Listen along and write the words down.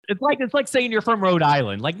It's like saying you're from Rhode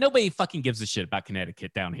Island. Like nobody fucking gives a shit about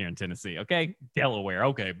Connecticut down here in Tennessee. Okay, Delaware.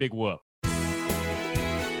 Okay, big whoop.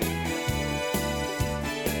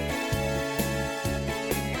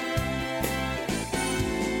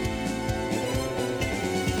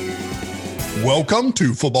 Welcome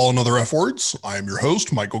to Football and Other F Words. I am your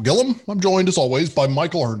host, Michael Gillum. I'm joined as always by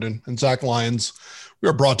Michael Herndon and Zach Lyons. We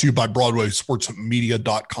are brought to you by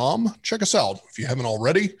BroadwaySportsMedia.com. Check us out if you haven't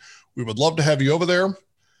already. We would love to have you over there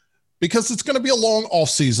because it's going to be a long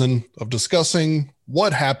offseason of discussing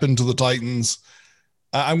what happened to the Titans.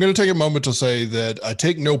 I'm going to take a moment to say that I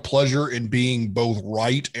take no pleasure in being both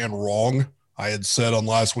right and wrong. I had said on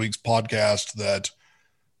last week's podcast that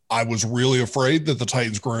I was really afraid that the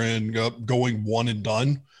Titans were going one and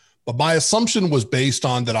done, but my assumption was based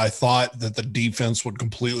on that I thought that the defense would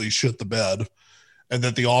completely shit the bed and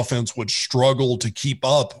that the offense would struggle to keep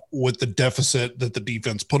up with the deficit that the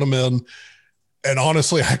defense put them in. And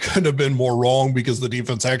honestly, I couldn't have been more wrong because the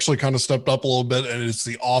defense actually kind of stepped up a little bit, and it's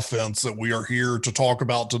the offense that we are here to talk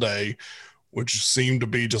about today, which seemed to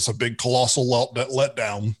be just a big colossal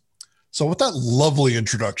letdown. So with that lovely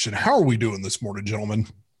introduction, how are we doing this morning, gentlemen?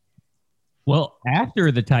 Well,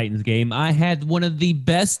 after the Titans game, I had one of the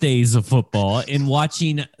best days of football in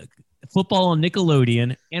watching football on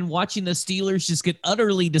Nickelodeon and watching the Steelers just get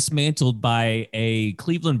utterly dismantled by a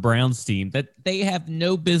Cleveland Browns team that they have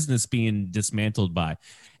no business being dismantled by.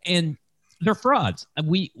 And they're frauds.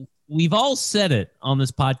 We've all said it on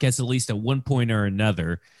this podcast at least at one point or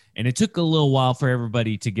another, and it took a little while for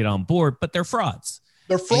everybody to get on board, but they're frauds.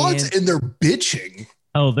 They're frauds and they're bitching.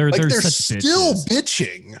 Oh, they're such still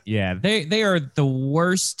bitching. Yeah, they are the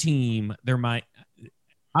worst team.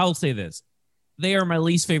 I'll say this. They are my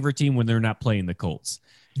least favorite team when they're not playing the Colts.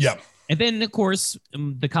 Yeah. And then, of course,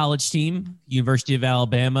 the college team, University of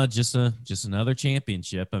Alabama, just another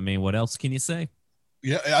championship. I mean, what else can you say?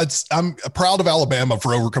 Yeah, I'm proud of Alabama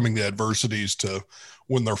for overcoming the adversities to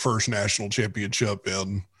win their first national championship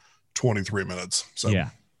in 23 minutes. So yeah.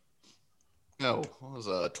 No, it was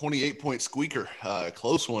a 28-point squeaker,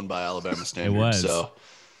 close one by Alabama standards. It was. So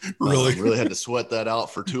really had to sweat that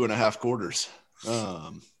out for 2.5 quarters.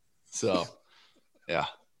 So yeah,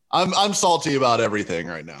 I'm salty about everything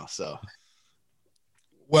right now. So,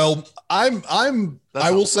 well, I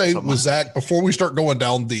will say with Zach, before we start going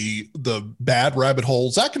down the bad rabbit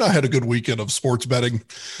hole, Zach and I had a good weekend of sports betting.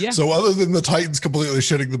 Yeah. So other than the Titans completely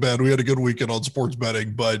shitting the bed, we had a good weekend on sports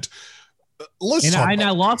betting, but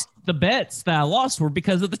I lost the bets that I lost were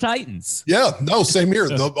because of the Titans. Yeah, no, same here.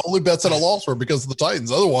 The only bets that I lost were because of the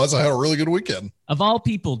Titans. Otherwise, I had a really good weekend. Of all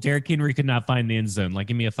people, Derrick Henry could not find the end zone. Like,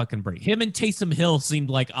 give me a fucking break. Him and Taysom Hill seemed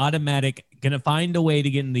like automatic, going to find a way to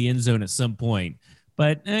get in the end zone at some point.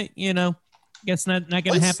 But, guess not going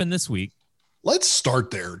to happen this week. Let's start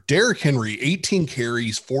there. Derrick Henry, 18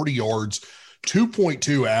 carries, 40 yards,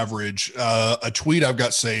 2.2 average. A tweet I've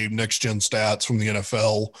got saved, Next Gen Stats from the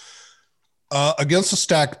NFL. Against a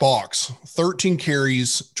stacked box, 13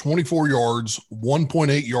 carries, 24 yards,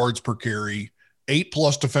 1.8 yards per carry,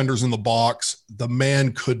 8+ defenders in the box. The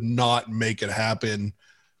man could not make it happen.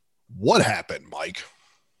 What happened, Mike?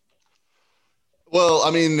 Well,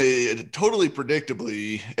 I mean, totally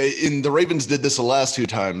predictably, the Ravens did this the last 2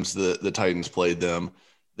 times the Titans played them.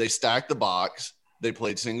 They stacked the box. They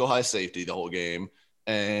played single high safety the whole game,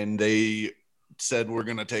 and they said we're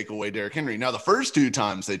going to take away Derrick Henry. Now, the first 2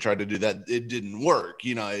 times they tried to do that, it didn't work.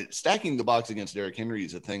 Stacking the box against Derrick Henry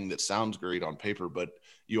is a thing that sounds great on paper, but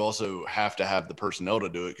you also have to have the personnel to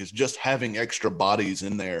do it because just having extra bodies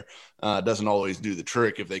in there doesn't always do the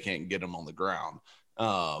trick if they can't get them on the ground.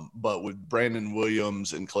 But with Brandon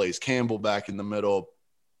Williams and Calais Campbell back in the middle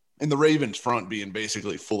and the Ravens front being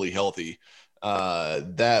basically fully healthy,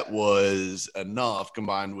 that was enough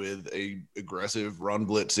combined with a aggressive run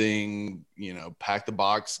blitzing, pack the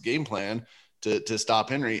box game plan to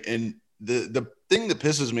stop Henry. And the thing that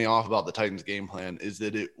pisses me off about the Titans game plan is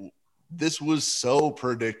that this was so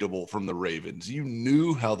predictable from the Ravens. You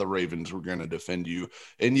knew how the Ravens were going to defend you,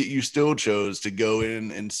 and yet you still chose to go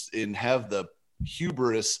in and have the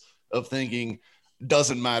hubris of thinking,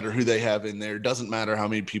 doesn't matter who they have in there. Doesn't matter how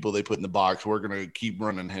many people they put in the box. We're going to keep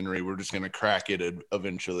running Henry. We're just going to crack it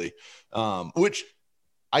eventually. Which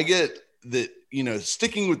I get that,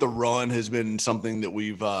 sticking with the run has been something that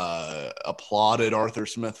we've applauded Arthur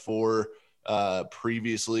Smith for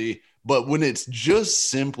previously. But when it's just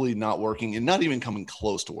simply not working and not even coming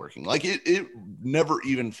close to working, like it never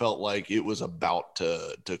even felt like it was about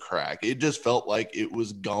to crack. It just felt like it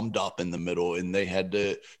was gummed up in the middle, and they had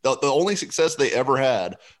to. The only success they ever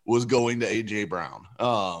had was going to AJ Brown.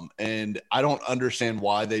 And I don't understand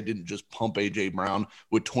why they didn't just pump AJ Brown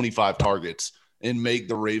with 25 targets and make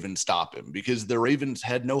the Ravens stop him, because the Ravens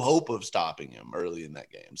had no hope of stopping him early in that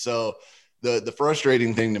game. So the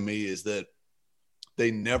frustrating thing to me is that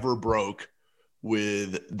they never broke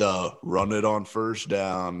with the run it on first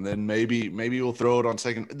down, then maybe we'll throw it on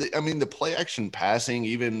second. I mean, the play action passing,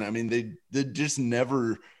 even, I mean, they just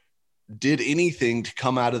never did anything to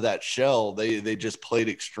come out of that shell. They just played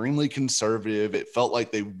extremely conservative. It felt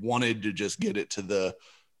like they wanted to just get it to the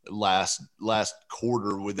last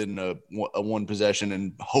quarter within a one possession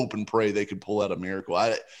and hope and pray they could pull out a miracle.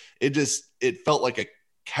 It felt like a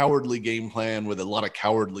cowardly game plan with a lot of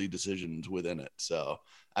cowardly decisions within it. So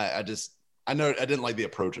I didn't like the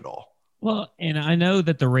approach at all. Well, and I know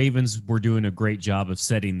that the Ravens were doing a great job of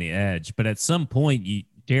setting the edge, but at some point,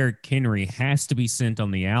 Derrick Henry has to be sent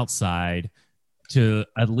on the outside to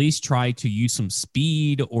at least try to use some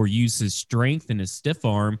speed or use his strength and his stiff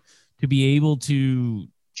arm to be able to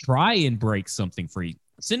try and break something free.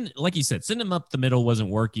 Like you said, send him up the middle wasn't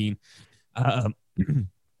working. And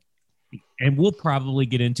we'll probably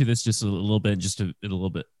get into this just a little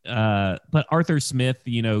bit. But Arthur Smith,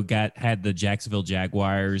 had the Jacksonville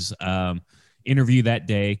Jaguars interview that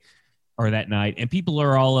day or that night, and people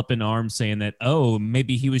are all up in arms saying that, oh,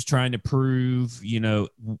 maybe he was trying to prove,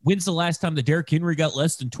 when's the last time that Derrick Henry got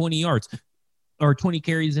less than 20 yards or 20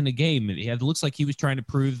 carries in a game? It looks like he was trying to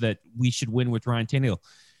prove that we should win with Ryan Tannehill.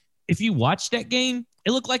 If you watch that game,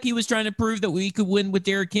 it looked like he was trying to prove that we could win with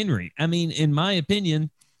Derrick Henry. I mean, in my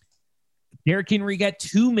opinion, Derrick Henry got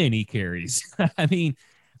too many carries. I mean,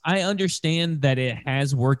 I understand that it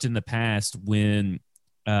has worked in the past when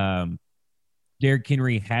Derrick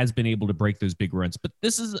Henry has been able to break those big runs, but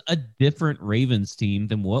this is a different Ravens team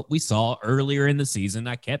than what we saw earlier in the season.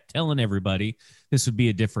 I kept telling everybody this would be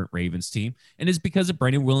a different Ravens team, and it's because of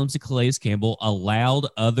Brandon Williams and Calais Campbell allowed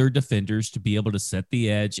other defenders to be able to set the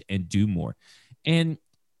edge and do more. And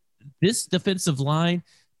this defensive line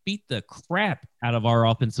beat the crap out of our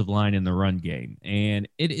offensive line in the run game. And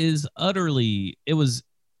it's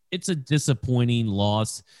a disappointing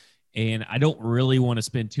loss. And I don't really want to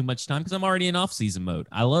spend too much time because I'm already in off-season mode.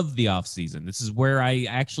 I love the off-season. This is where I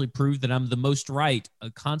actually prove that I'm the most right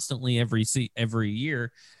constantly every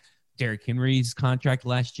year. Derrick Henry's contract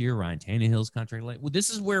last year, Ryan Tannehill's contract. This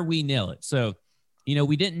is where we nail it. So,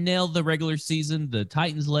 we didn't nail the regular season. The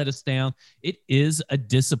Titans let us down. It is a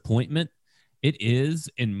disappointment. It is,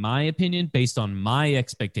 in my opinion, based on my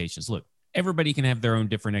expectations. Look, everybody can have their own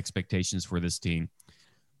different expectations for this team.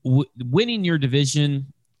 Winning your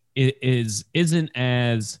division isn't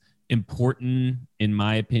as important, in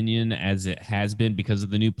my opinion, as it has been because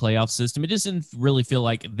of the new playoff system. It doesn't really feel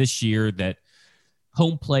like this year that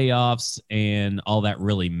home playoffs and all that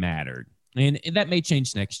really mattered. And that may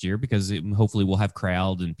change next year because hopefully we'll have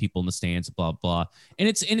crowd and people in the stands, blah, blah. And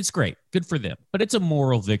it's great. Good for them. But it's a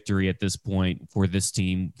moral victory at this point for this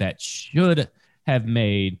team that should have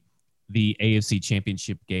made the AFC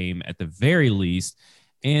Championship game at the very least.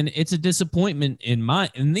 And it's a disappointment and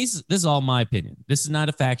this is all my opinion. This is not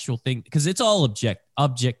a factual thing because it's all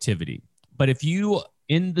objectivity. But if you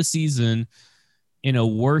end the season in a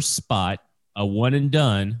worse spot, a one and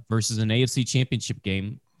done versus an AFC Championship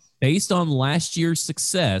game, based on last year's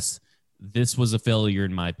success, this was a failure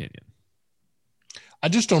in my opinion. I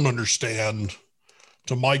just don't understand,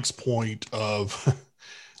 to Mike's point of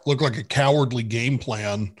look like a cowardly game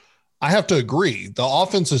plan. I have to agree. The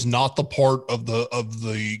offense is not the part of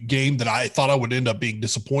the game that I thought I would end up being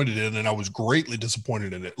disappointed in, and I was greatly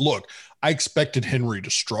disappointed in it. Look, I expected Henry to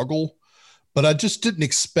struggle, but I just didn't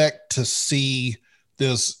expect to see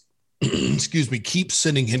this, keep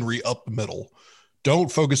sending Henry up the middle.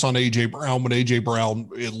 Don't focus on A.J. Brown when A.J. Brown,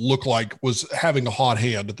 it looked like, was having a hot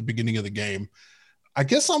hand at the beginning of the game. I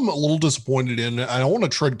guess I'm a little disappointed in it. I want to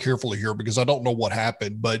tread carefully here because I don't know what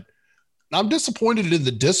happened, but I'm disappointed in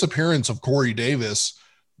the disappearance of Corey Davis,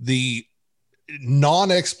 the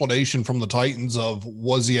non-explanation from the Titans of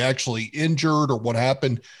was he actually injured or what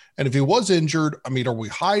happened? And if he was injured, I mean, are we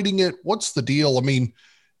hiding it? What's the deal? I mean,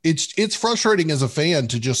 it's frustrating as a fan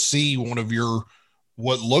to just see one of your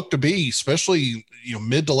what looked to be, especially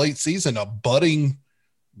mid to late season, a budding,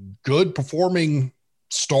 good performing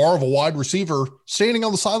star of a wide receiver standing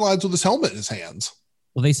on the sidelines with his helmet in his hands.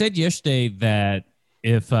 Well, they said yesterday that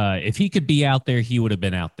if he could be out there, he would have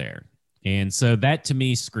been out there. And so that to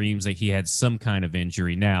me screams that he had some kind of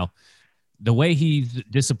injury. Now, the way he's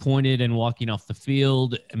disappointed and walking off the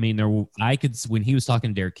field, I mean, when he was talking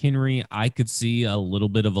to Derrick Henry, I could see a little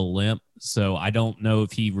bit of a limp. So I don't know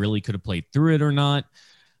if he really could have played through it or not.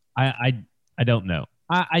 I don't know.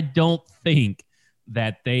 I don't think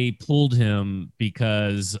that they pulled him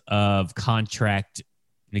because of contract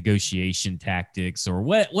negotiation tactics or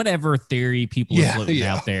whatever theory people are floating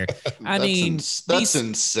out there. I mean, that's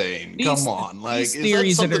insane. Come on. Like, is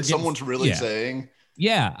that something someone's really saying?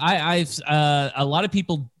 Yeah. I've a lot of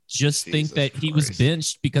people just think that he was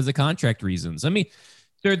benched because of contract reasons. I mean,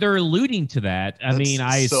 they're alluding to that. I mean,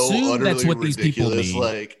 I assume that's what these people mean.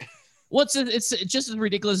 Like, it's just as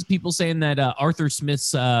ridiculous as people saying that Arthur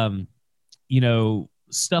Smith's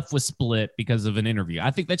stuff was split because of an interview.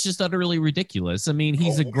 I think that's just utterly ridiculous. I mean,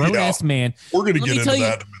 he's a grown-ass man. We're going to get into that in a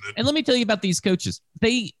minute. And let me tell you about these coaches.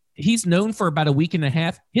 He's known for about a week and a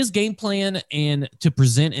half. His game plan and to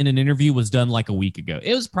present in an interview was done like a week ago.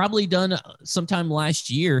 It was probably done sometime last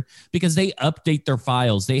year because they update their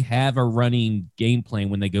files. They have a running game plan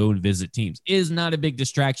when they go and visit teams. It is not a big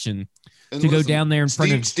distraction to go down there in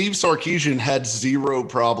front of Steve Sarkisian had zero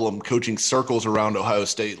problem coaching circles around Ohio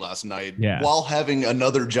State last night while having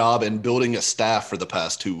another job and building a staff for the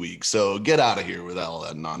past 2 weeks. So get out of here with all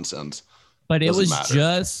that nonsense. But it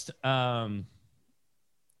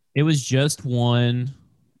was just one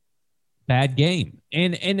bad game.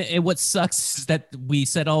 And what sucks is that we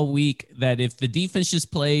said all week that if the defense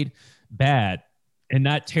just played bad and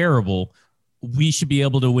not terrible, we should be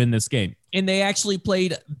able to win this game. And they actually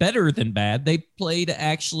played better than bad. They played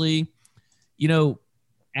actually,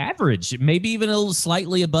 average, maybe even a little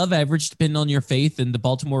slightly above average, depending on your faith in the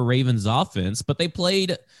Baltimore Ravens offense. But they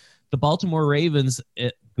played the Baltimore Ravens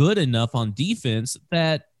good enough on defense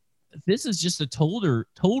that this is just a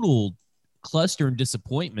total cluster and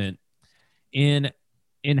disappointment in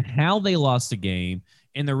how they lost a game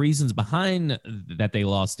and the reasons behind that they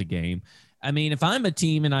lost a game. I mean, if I'm a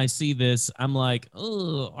team and I see this, I'm like,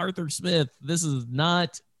 oh, Arthur Smith, this is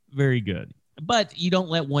not very good. But you don't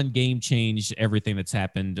let one game change everything that's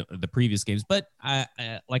happened the previous games. But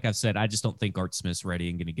like I've said, I just don't think Art Smith's ready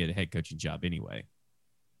and going to get a head coaching job anyway.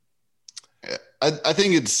 I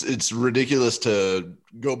think it's ridiculous to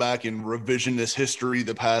go back and revisionist history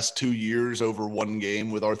the past 2 years over one game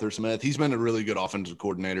with Arthur Smith. He's been a really good offensive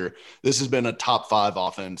coordinator. This has been a top 5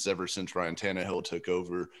 offense ever since Ryan Tannehill took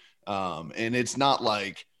over. And it's not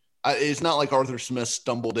like Arthur Smith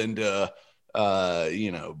stumbled into,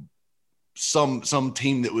 some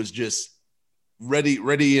team that was just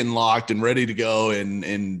ready and locked and ready to go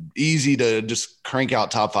and easy to just crank out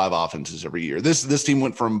top 5 offenses every year. This team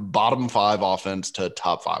went from bottom 5 offense to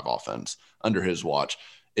top 5 offense under his watch.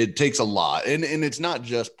 It takes a lot. And it's not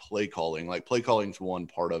just play calling. Like, play calling is one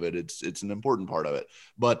part of it. It's an important part of it,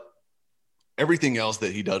 but everything else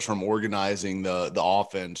that he does, from organizing the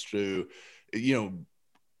offense to,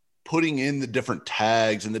 putting in the different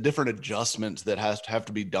tags and the different adjustments that have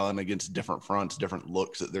to be done against different fronts, different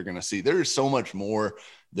looks that they're going to see. There is so much more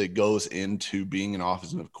that goes into being an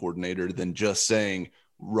offensive coordinator than just saying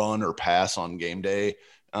run or pass on game day.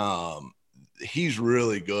 He's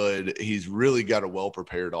really good. He's really got a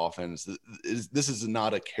well-prepared offense. This is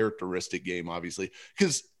not a characteristic game, obviously,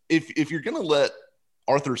 because if you're going to let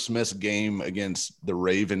Arthur Smith's game against the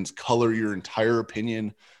Ravens color your entire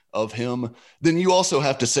opinion of him, then you also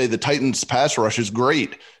have to say the Titans pass rush is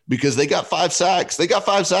great because they got 5 sacks. They got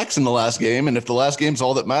 5 sacks in the last game. And if the last game's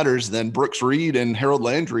all that matters, then Brooks Reed and Harold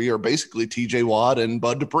Landry are basically TJ Watt and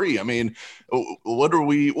Bud Dupree. I mean, what are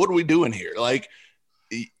we doing here? Like,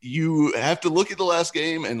 you have to look at the last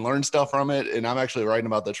game and learn stuff from it. And I'm actually writing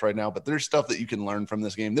about this right now, but there's stuff that you can learn from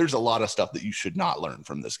this game. There's a lot of stuff that you should not learn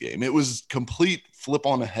from this game. It was complete flip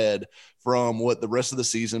on a head from what the rest of the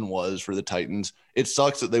season was for the Titans. It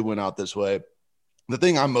sucks that they went out this way. The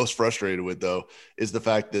thing I'm most frustrated with, though, is the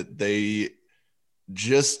fact that they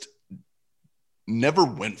just never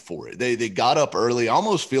went for it. They got up early. I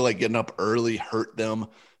almost feel like getting up early hurt them.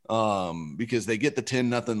 Because they get the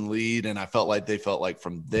 10-0 lead. And I felt like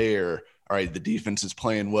from there, all right, the defense is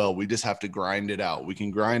playing well. We just have to grind it out. We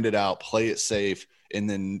can grind it out, play it safe, and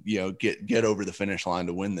then, get over the finish line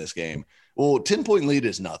to win this game. Well, 10-point lead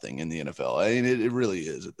is nothing in the NFL. I mean, it really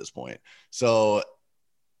is at this point. So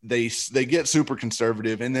they get super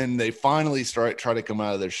conservative, and then they finally try to come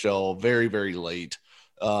out of their shell very, very late.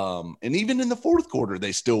 And even in the fourth quarter,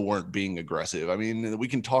 they still weren't being aggressive. I mean, we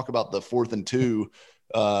can talk about the 4th and 2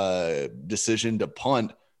 decision to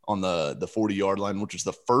punt on the 40-yard line, which was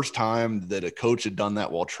the first time that a coach had done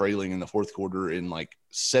that while trailing in the fourth quarter in like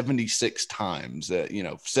 76 times.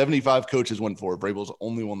 75 coaches went for it. Vrabel's the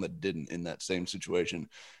only one that didn't in that same situation.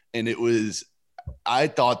 And I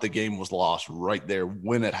thought the game was lost right there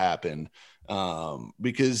when it happened,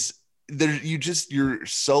 because you're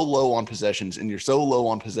so low on possessions, and you're so low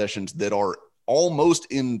on possessions that are almost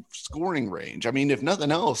in scoring range. I mean, if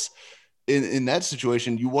nothing else, in that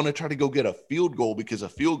situation, you want to try to go get a field goal because a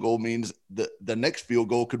field goal means the next field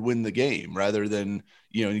goal could win the game rather than,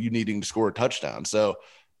 you needing to score a touchdown. So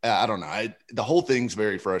I don't know. The whole thing's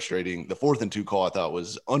very frustrating. The 4th and 2 call I thought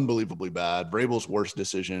was unbelievably bad. Vrabel's worst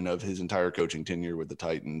decision of his entire coaching tenure with the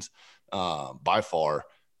Titans by far.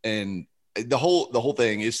 And the whole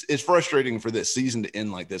thing is frustrating for this season to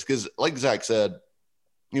end like this. Cause like Zach said,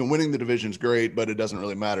 winning the division is great, but it doesn't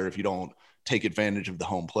really matter if you don't take advantage of the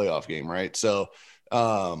home playoff game. Right. So,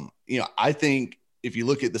 I think if you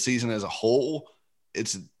look at the season as a whole,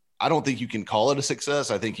 I don't think you can call it a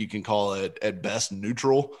success. I think you can call it at best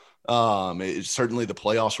neutral. Certainly the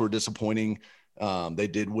playoffs were disappointing. They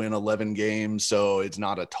did win 11 games, so it's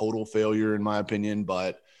not a total failure in my opinion,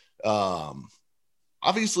 but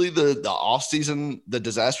obviously the offseason, the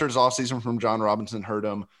disastrous offseason from John Robinson hurt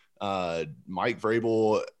him. Mike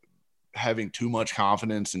Vrabel having too much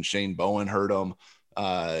confidence in Shane Bowen hurt him.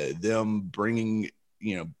 Them bringing,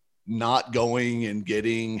 not going and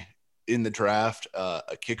getting in the draft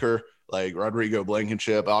a kicker like Rodrigo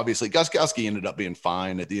Blankenship. Obviously, Gostkowski ended up being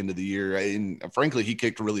fine at the end of the year. And frankly, he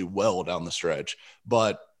kicked really well down the stretch,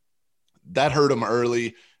 but that hurt him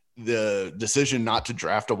early. The decision not to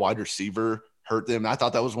draft a wide receiver hurt them. I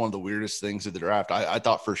thought that was one of the weirdest things of the draft. I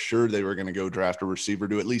thought for sure they were going to go draft a receiver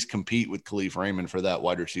to at least compete with Khalif Raymond for that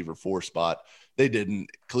wide receiver 4 spot. They didn't.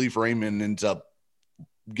 Khalif Raymond ends up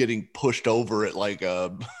getting pushed over at like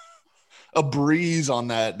a breeze on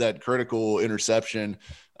that critical interception.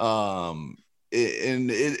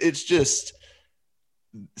 It's just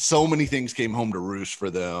so many things came home to roost for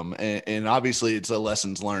them. And obviously it's a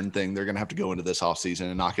lessons learned thing. They're going to have to go into this offseason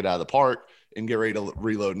and knock it out of the park and get ready to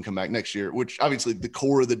reload and come back next year, which obviously the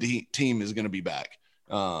core of the team is going to be back.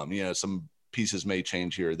 Some pieces may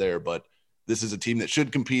change here or there, but this is a team that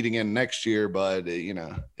should compete again next year, but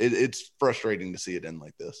it's frustrating to see it end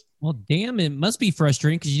like this. Well, damn, it must be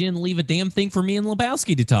frustrating because you didn't leave a damn thing for me and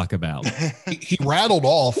Lebowski to talk about. he rattled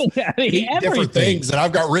off different things that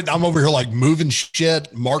I've got written. I'm over here like moving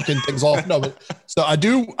shit, marking things off. No, but so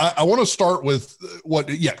I want to start with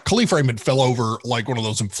Khalif Raymond fell over like one of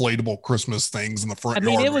those inflatable Christmas things in the front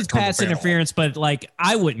yard. It was pass interference, but like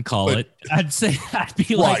I wouldn't call it. I'd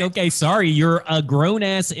be like, okay, sorry, you're a grown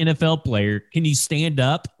ass NFL player. Can you stand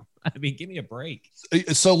up? I mean, give me a break.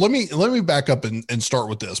 So let me back up and start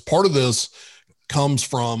with this. Part of this comes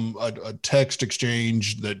from a text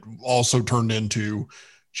exchange that also turned into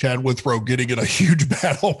Chad Withrow getting in a huge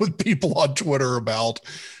battle with people on Twitter about,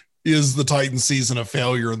 is the Titans season a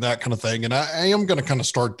failure and that kind of thing. And I am going to kind of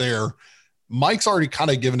start there. Mike's already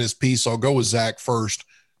kind of given his piece. So I'll go with Zach first.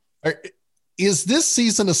 Is this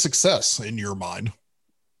season a success in your mind?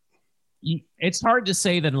 It's hard to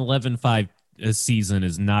say that an 11-5 season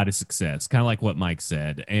is not a success, kind of like what Mike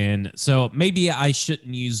said. And so maybe I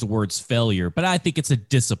shouldn't use the words failure, but I think it's a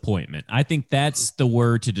disappointment. I think that's the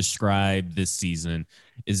word to describe this season,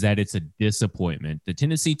 is that it's a disappointment. The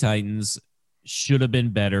Tennessee Titans should have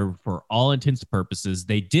been better for all intents and purposes.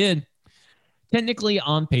 They did. Technically,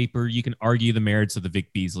 on paper, you can argue the merits of the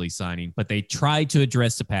Vic Beasley signing, but they tried to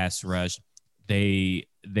address the pass rush. They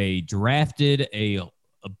drafted a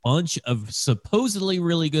bunch of supposedly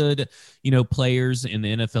really good, players in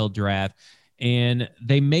the NFL draft, and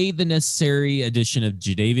they made the necessary addition of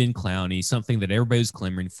Jadeveon Clowney, something that everybody was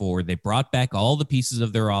clamoring for. They brought back all the pieces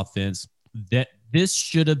of their offense. That this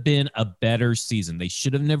should have been a better season. They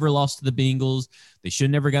should have never lost to the Bengals. They should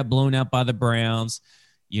have never got blown out by the Browns.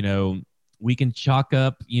 We can chalk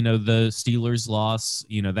up, the Steelers loss.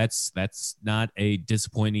 That's not a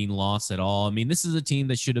disappointing loss at all. I mean, this is a team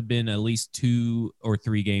that should have been at least 2 or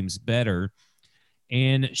 3 games better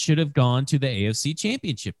and should have gone to the AFC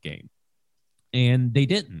Championship game. And they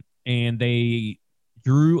didn't. And they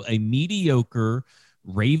drew a mediocre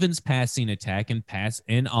Ravens passing attack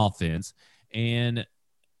and offense. And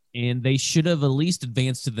they should have at least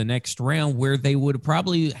advanced to the next round where they would have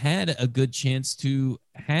probably had a good chance to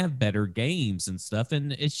have better games and stuff.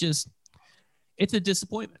 And it's a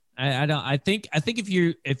disappointment. I think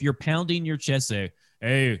if you're pounding your chest, say,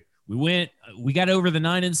 hey, we got over the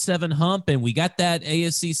 9-7 hump and we got that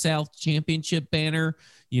AFC South championship banner,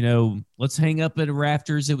 let's hang up at the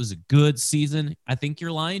rafters. It was a good season. I think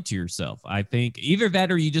you're lying to yourself. I think either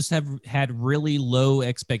that or you just have had really low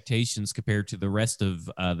expectations compared to the rest of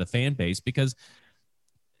the fan base, because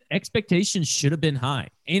expectations should have been high.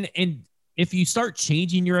 And if you start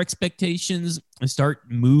changing your expectations and start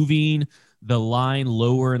moving the line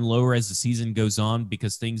lower and lower as the season goes on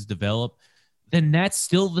because things develop, then that's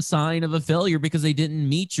still the sign of a failure because they didn't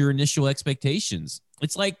meet your initial expectations.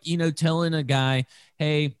 It's like, telling a guy,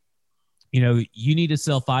 hey, you need to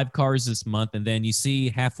sell 5 cars this month, and then you see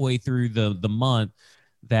halfway through the month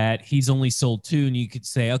that he's only sold 2, and you could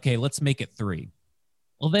say, okay, let's make it 3.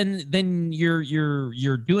 Well, then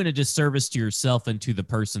you're doing a disservice to yourself and to the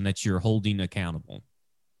person that you're holding accountable.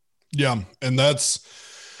 Yeah, and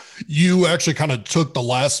you actually kind of took the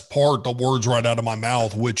last part, the words right out of my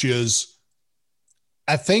mouth, which is,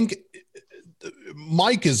 I think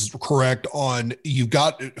Mike is correct on, you've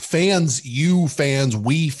got fans,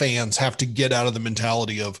 we fans have to get out of the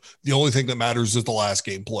mentality of the only thing that matters is the last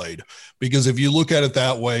game played. Because if you look at it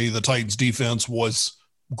that way, the Titans defense was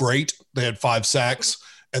great. They had 5 sacks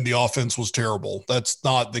and the offense was terrible. That's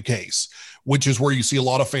not the case, which is where you see a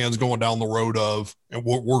lot of fans going down the road of, and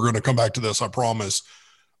we're going to come back to this, I promise,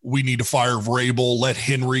 we need to fire Vrabel, let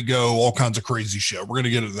Henry go, all kinds of crazy shit. We're going to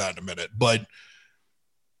get into that in a minute. But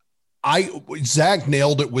Zach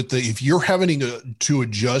nailed it with if you're having to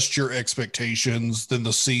adjust your expectations, then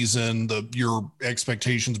the season, your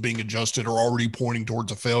expectations being adjusted are already pointing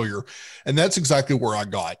towards a failure. And that's exactly where I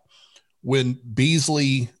got when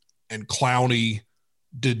Beasley and Clowney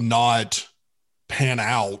did not pan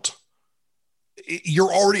out.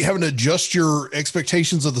 You're already having to adjust your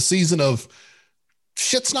expectations of the season of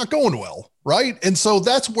shit's not going well. Right. And so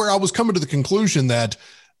that's where I was coming to the conclusion that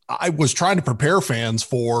I was trying to prepare fans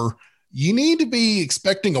for, you need to be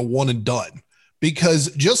expecting a one and done,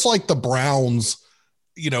 because just like the Browns,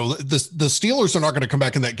 the Steelers are not going to come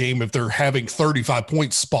back in that game if they're having 35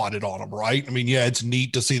 points spotted on them. Right. I mean, yeah, it's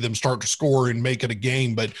neat to see them start to score and make it a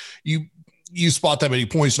game, but you spot that many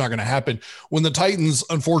points, not going to happen. When the Titans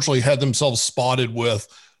unfortunately had themselves spotted with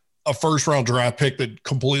a first round draft pick that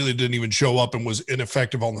completely didn't even show up and was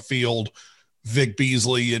ineffective on the field, Vic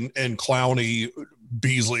Beasley and Clowney,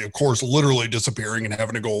 Beasley, of course, literally disappearing and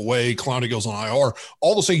having to go away. Clowney goes on IR.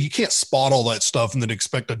 All of a sudden, you can't spot all that stuff and then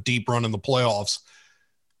expect a deep run in the playoffs.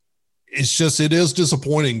 It is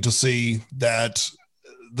disappointing to see that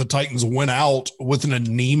the Titans went out with an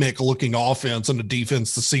anemic looking offense and a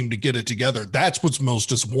defense that seemed to get it together. That's what's most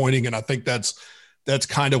disappointing. And I think that's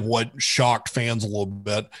kind of what shocked fans a little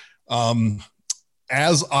bit.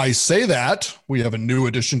 As I say that, we have a new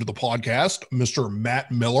addition to the podcast, Mr. Matt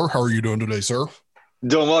Miller. How are you doing today, sir?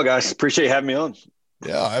 Doing well, guys. Appreciate you having me on.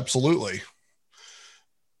 Yeah, absolutely.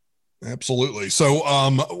 Absolutely. So I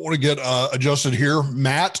want to get adjusted here.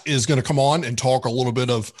 Matt is going to come on and talk a little bit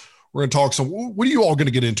we're going to talk what are you all going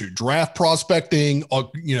to get into? Draft prospecting,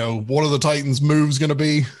 what are the Titans moves going to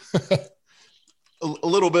be? A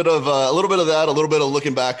little bit of that, a little bit of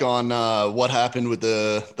looking back on what happened with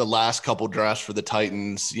the last couple drafts for the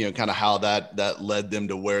Titans, kind of how that led them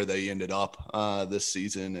to where they ended up this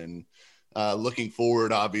season, and looking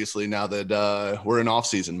forward, obviously, now that we're in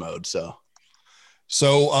off-season mode.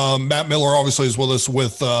 So Matt Miller obviously is with us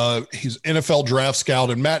with he's NFL draft scout.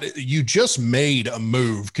 And Matt, you just made a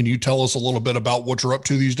move. Can you tell us a little bit about what you're up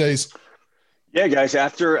to these days? Yeah, guys,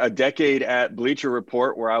 after a decade at Bleacher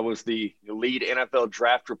Report, where I was the lead NFL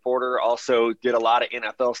draft reporter, also did a lot of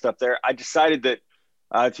NFL stuff there, I decided that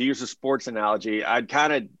to use a sports analogy, I'd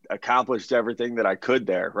kind of accomplished everything that I could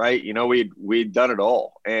there, right? We'd done it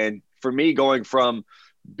all. And for me, going from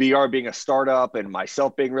BR being a startup and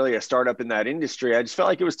myself being really a startup in that industry, I just felt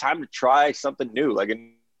like it was time to try something new, like a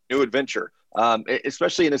new adventure,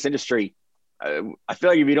 especially in this industry. I feel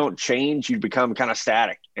like if you don't change, you become kind of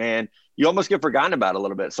static and you almost get forgotten about a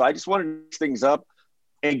little bit. So I just wanted to mix things up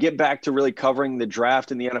and get back to really covering the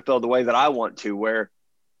draft in the NFL the way that I want to, where,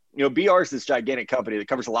 BR is this gigantic company that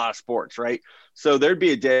covers a lot of sports, right? So there'd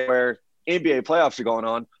be a day where NBA playoffs are going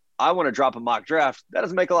on. I want to drop a mock draft. That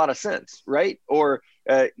doesn't make a lot of sense, right? Or,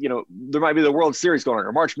 there might be the World Series going on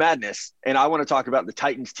or March Madness, and I want to talk about the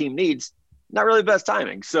Titans team needs. Not really the best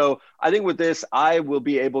timing. So I think with this, I will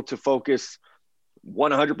be able to focus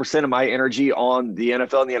 100% of my energy on the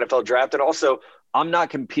NFL and the NFL draft. And also, I'm not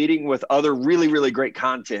competing with other really, really great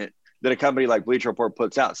content that a company like Bleacher Report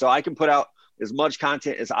puts out. So I can put out as much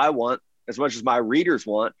content as I want, as much as my readers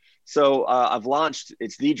want. So I've launched,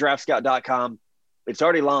 it's thedraftscout.com. It's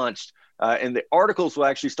already launched. And the articles will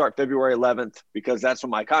actually start February 11th because that's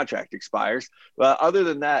when my contract expires. But other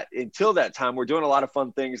than that, until that time, we're doing a lot of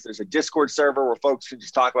fun things. There's a Discord server where folks can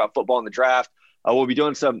just talk about football and the draft. We'll be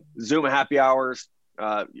doing some Zoom happy hours,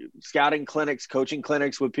 scouting clinics, coaching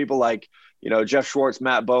clinics with people like, Jeff Schwartz,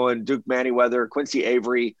 Matt Bowen, Duke Manyweather, Quincy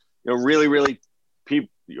Avery, really, really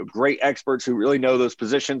great experts who really know those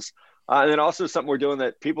positions. And then also something we're doing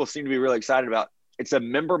that people seem to be really excited about. It's a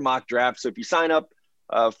member mock draft. So if you sign up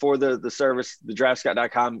for the service,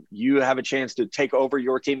 thedraftscout.com, you have a chance to take over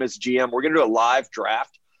your team as GM. We're going to do a live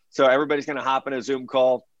draft. So everybody's going to hop in a Zoom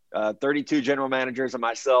call, 32 general managers and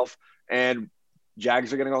myself, and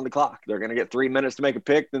Jags are going to go on the clock. They're going to get 3 minutes to make a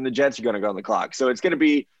pick. Then the Jets are going to go on the clock. So it's going to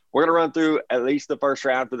be, we're going to run through at least the first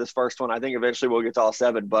round for this first one. I think eventually we'll get to all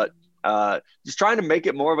 7, but just trying to make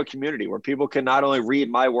it more of a community where people can not only read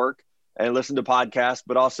my work and listen to podcasts,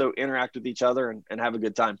 but also interact with each other and have a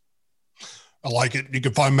good time. I like it. You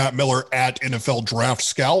can find Matt Miller at NFL Draft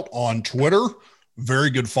Scout on Twitter.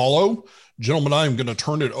 Very good follow. Gentlemen, I am going to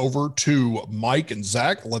turn it over to Mike and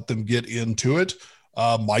Zach. Let them get into it.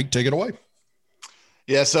 Mike, take it away.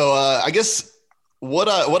 Yeah, so I guess what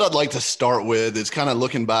I'd like to start with is kind of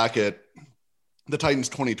looking back at the Titans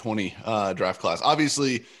 2020 draft class.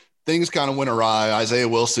 Obviously, things kind of went awry. Isaiah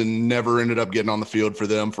Wilson never ended up getting on the field for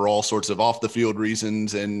them for all sorts of off the field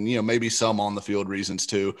reasons and, maybe some on the field reasons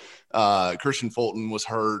too. Christian Fulton was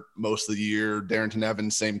hurt most of the year. Darrington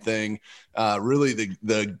Evans, same thing. Really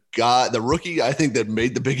the rookie, I think that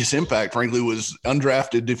made the biggest impact, frankly, was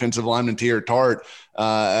undrafted defensive lineman Teair Tart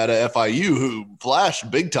at FIU, who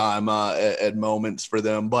flashed big time at moments for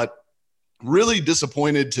them, but really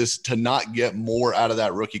disappointed to not get more out of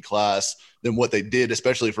that rookie class than what they did,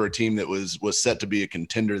 especially for a team that was set to be a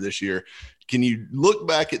contender this year. Can you look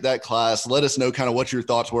back at that class, let us know kind of what your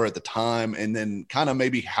thoughts were at the time, and then kind of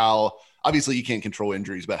maybe how, obviously you can't control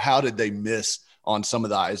injuries, but how did they miss on some of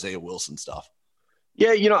the Isaiah Wilson stuff?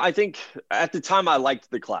 Yeah, I think at the time I liked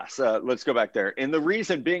the class. Let's go back there. And the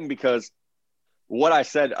reason being because what I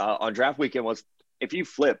said on draft weekend was if you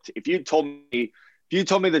told me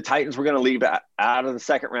the Titans were going to leave out of the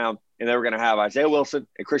second round and they were going to have Isaiah Wilson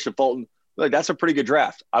and Christian Fulton, like, that's a pretty good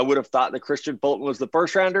draft. I would have thought that Christian Fulton was the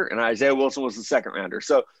first rounder and Isaiah Wilson was the second rounder.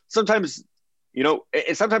 So sometimes,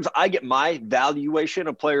 sometimes I get my valuation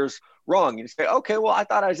of players wrong. You say, okay, well, I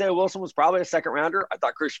thought Isaiah Wilson was probably a second rounder. I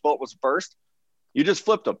thought Christian Fulton was the first. You just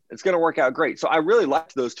flipped them. It's going to work out great. So I really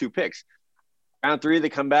liked those 2 picks. Round 3, they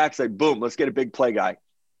come back, say, boom, let's get a big play guy.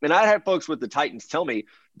 And I had folks with the Titans tell me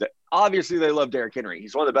that obviously they love Derrick Henry.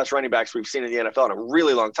 He's one of the best running backs we've seen in the NFL in a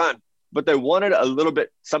really long time. But they wanted a little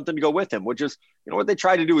bit something to go with him, which is, what they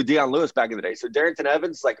tried to do with Deion Lewis back in the day. So Darrington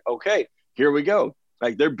Evans, like, okay, here we go.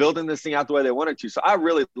 Like, they're building this thing out the way they wanted to. So I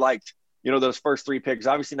really liked, those first 3 picks.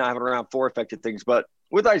 Obviously not having around 4 affected things. But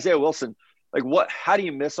with Isaiah Wilson, like, how do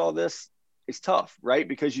you miss all this? It's tough, right?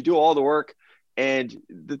 Because you do all the work. And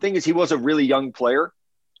the thing is, he was a really young player.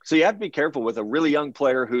 So you have to be careful with a really young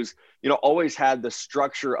player who's, always had the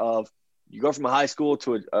structure of, you go from a high school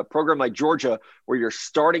to a program like Georgia where you're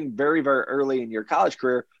starting very, very early in your college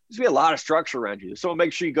career. There's going to be a lot of structure around you. Someone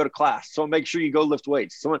make sure you go to class. Someone make sure you go lift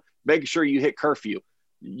weights. Someone make sure you hit curfew.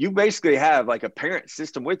 You basically have like a parent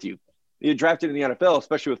system with you. You drafted in the NFL,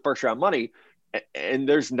 especially with first round money, and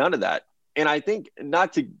there's none of that. And I think,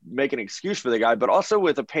 not to make an excuse for the guy, but also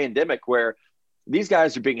with a pandemic where these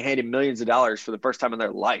guys are being handed millions of dollars for the first time in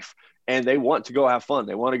their life, and they want to go have fun.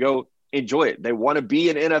 They want to go enjoy it. They want to be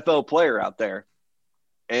an NFL player out there.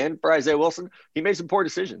 And for Isaiah Wilson, he made some poor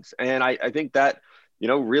decisions. And I think that,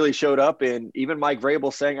 really showed up. And even Mike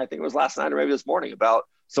Vrabel saying, I think it was last night or maybe this morning, about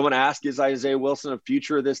someone asked, is Isaiah Wilson a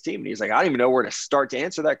future of this team? And he's like, I don't even know where to start to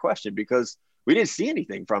answer that question because we didn't see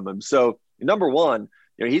anything from him. So number one,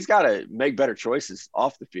 he's got to make better choices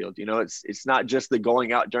off the field. It's not just the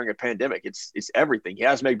going out during a pandemic. It's everything. He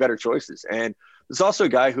has to make better choices. And there's also a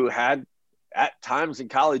guy who had, at times in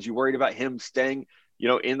college, you worried about him staying,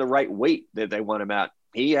 in the right weight that they want him at.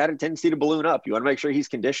 He had a tendency to balloon up. You want to make sure he's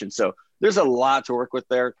conditioned. So there's a lot to work with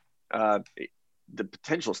there. The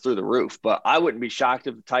potential's through the roof, but I wouldn't be shocked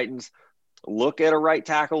if the Titans look at a right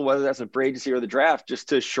tackle, whether that's in free agency or the draft, just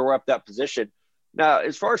to shore up that position. Now,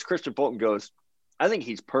 as far as Christian Fulton goes, I think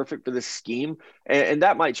he's perfect for this scheme, and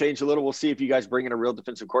that might change a little. We'll see if you guys bring in a real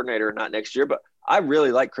defensive coordinator or not next year, but I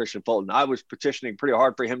really like Christian Fulton. I was petitioning pretty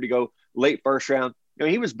hard for him to go late first round.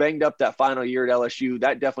 He was banged up that final year at LSU.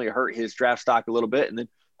 That definitely hurt his draft stock a little bit, and then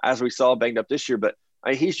as we saw, banged up this year. But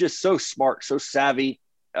he's just so smart, so savvy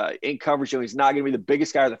in coverage. He's not going to be the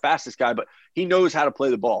biggest guy or the fastest guy, but he knows how to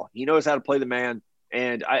play the ball. He knows how to play the man,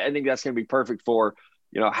 and I think that's going to be perfect for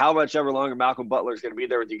how much ever longer Malcolm Butler is going to be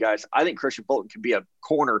there with you guys. I think Christian Fulton can be a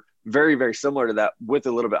corner very, very similar to that with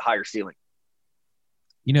a little bit higher ceiling.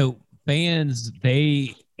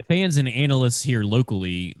 Fans and analysts here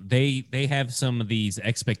locally, they have some of these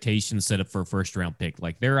expectations set up for a first round pick.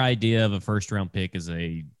 Like, their idea of a first round pick is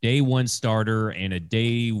a day 1 starter and a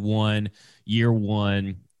day 1, year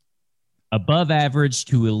 1, above average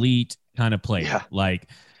to elite kind of player. Yeah. Like,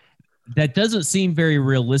 that doesn't seem very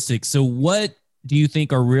realistic. So what do you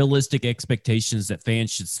think are realistic expectations that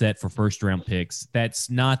fans should set for first round picks? That's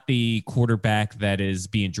not the quarterback that is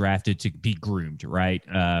being drafted to be groomed, right?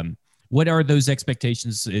 What are those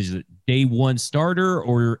expectations? Is it day one starter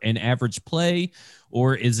or an average play,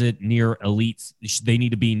 or is it near elite? They need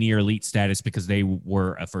to be near elite status because they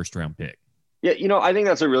were a first round pick. Yeah, I think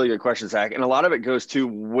that's a really good question, Zach. And a lot of it goes to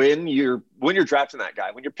when you're drafting that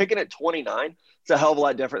guy. When you're picking at 29, it's a hell of a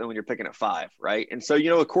lot different than when you're picking at 5, right? And so,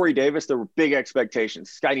 with Corey Davis, there were big expectations.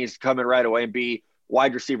 This guy needs to come in right away and be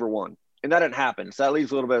wide receiver 1. And that didn't happen. So that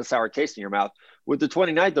leaves a little bit of sour taste in your mouth. With the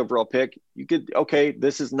 29th overall pick, you could, okay,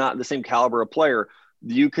 this is not the same caliber of player.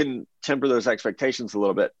 You can temper those expectations a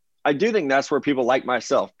little bit. I do think that's where people like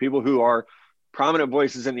myself, people who are prominent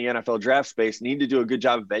voices in the NFL draft space, need to do a good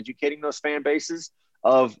job of educating those fan bases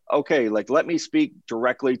of, okay, like, let me speak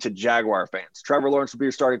directly to Jaguar fans. Trevor Lawrence will be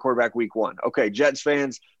your starting quarterback week 1. Okay, Jets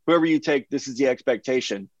fans, whoever you take, this is the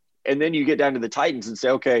expectation. And then you get down to the Titans and say,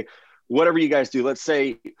 okay, whatever you guys do, let's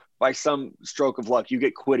say by some stroke of luck, you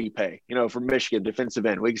get Kwity Paye, from Michigan, defensive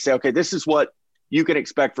end. We can say, okay, this is what you can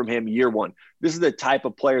expect from him year 1. This is the type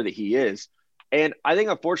of player that he is. And I think,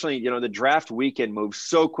 unfortunately, the draft weekend moves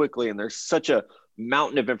so quickly and there's such a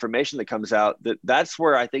mountain of information that comes out that's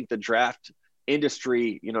where I think the draft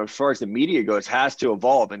industry, as far as the media goes, has to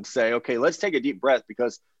evolve and say, okay, let's take a deep breath,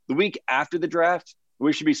 because the week after the draft,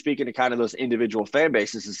 we should be speaking to kind of those individual fan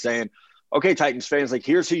bases and saying, okay, Titans fans, like,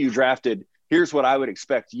 here's who you drafted. Here's what I would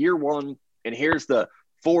expect year 1. And here's the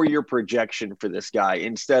 4-year projection for this guy.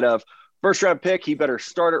 Instead of first round pick, he better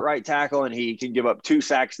start at right tackle and he can give up 2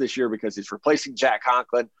 sacks this year because he's replacing Jack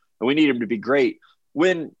Conklin and we need him to be great.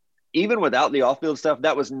 When even without the off-field stuff,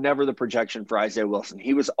 that was never the projection for Isaiah Wilson.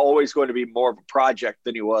 He was always going to be more of a project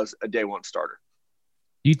than he was a day 1 starter.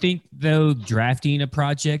 Do you think, though, drafting a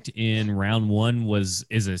project in round 1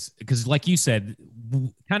 because like you said,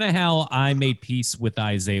 kind of how I made peace with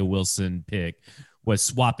Isaiah Wilson pick was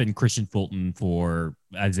swapping Christian Fulton for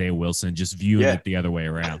Isaiah Wilson, just viewing it the other way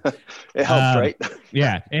around. It helps, right?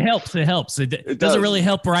 Yeah, it helps. It doesn't really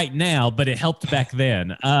help right now, but it helped back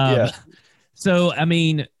then. So, I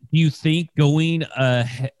mean, do you think going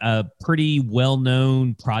a pretty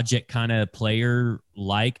well-known project kind of player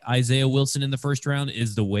like Isaiah Wilson in the first round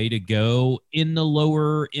is the way to go in the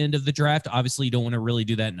lower end of the draft? Obviously, you don't want to really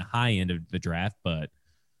do that in the high end of the draft, but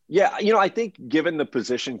yeah, I think given the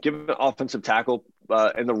position, given the offensive tackle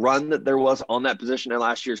and the run that there was on that position in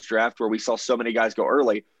last year's draft, where we saw so many guys go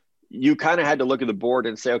early, you kind of had to look at the board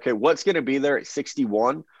and say, okay, what's going to be there at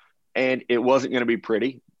 61? And it wasn't going to be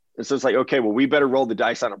pretty. And so it's like, okay, well, we better roll the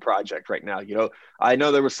dice on a project right now. I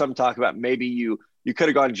know there was some talk about maybe you could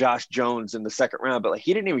have gone Josh Jones in the second round, but like,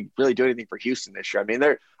 he didn't even really do anything for Houston this year. I mean,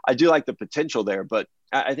 I do like the potential there, but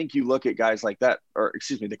I think you look at guys like that, or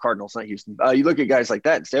excuse me, the Cardinals, not Houston. You look at guys like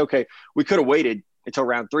that and say, okay, we could have waited until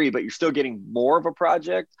round 3, but you're still getting more of a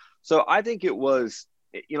project. So I think it was,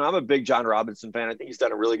 I'm a big John Robinson fan. I think he's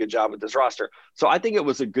done a really good job with this roster. So I think it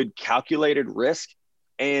was a good calculated risk.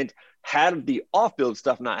 And had the off-field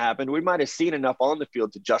stuff not happened, we might have seen enough on the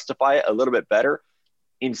field to justify it a little bit better.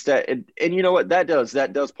 Instead, and you know what that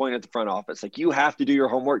does point at the front office. Like, you have to do your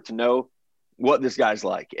homework to know what this guy's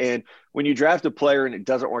like. And when you draft a player and it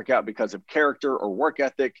doesn't work out because of character or work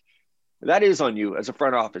ethic, that is on you as a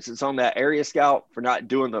front office. It's on that area scout for not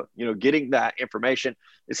doing getting that information.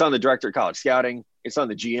 It's on the director of college scouting. It's on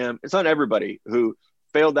the GM. It's on everybody who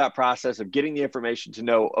failed that process of getting the information to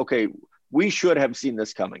know, okay, we should have seen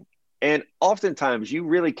this coming. And oftentimes you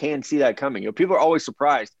really can see that coming. People are always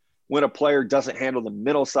surprised when a player doesn't handle the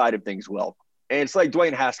mental side of things well. And it's like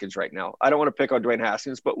Dwayne Haskins right now. I don't want to pick on Dwayne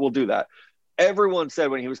Haskins, but we'll do that. Everyone said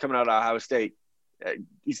when he was coming out of Ohio State,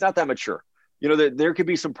 he's not that mature. There could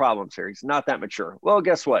be some problems here. He's not that mature. Well,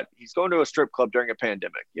 guess what? He's going to a strip club during a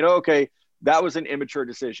pandemic. Okay, that was an immature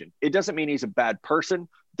decision. It doesn't mean he's a bad person.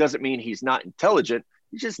 Doesn't mean he's not intelligent.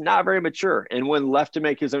 He's just not very mature. And when left to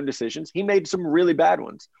make his own decisions, he made some really bad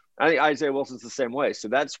ones. I think Isaiah Wilson's the same way. So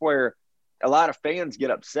that's where a lot of fans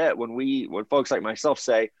get upset when folks like myself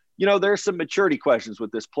say, there's some maturity questions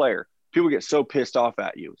with this player. People get so pissed off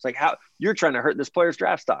at you. It's like, how you're trying to hurt this player's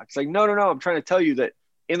draft stock. It's like, no. I'm trying to tell you that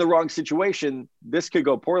in the wrong situation, this could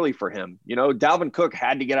go poorly for him. Dalvin Cook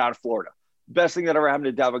had to get out of Florida. Best thing that ever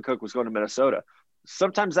happened to Dalvin Cook was going to Minnesota.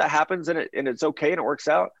 Sometimes that happens and it's okay and it works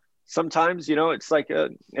out. Sometimes, it's like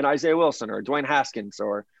an Isaiah Wilson or a Dwayne Haskins,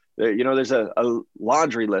 or, there's a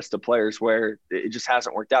laundry list of players where it just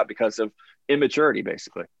hasn't worked out because of immaturity,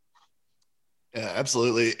 basically. Yeah,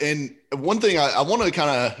 absolutely. And one thing I want to kind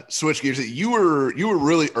of switch gears. You were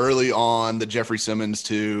really early on the Jeffrey Simmons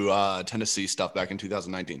to Tennessee stuff back in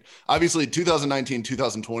 2019. Obviously, 2019,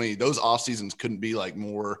 2020, those off seasons couldn't be like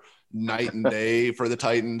more night and day for the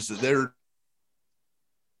Titans.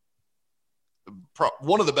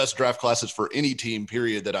 one of the best draft classes for any team,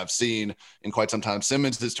 period, that I've seen in quite some time.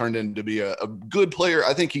 Simmons has turned into be a good player.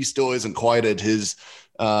 I think he still isn't quite at his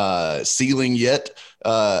ceiling yet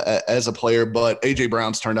as a player, but AJ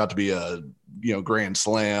Brown's turned out to be a grand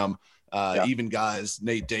slam. Even guys,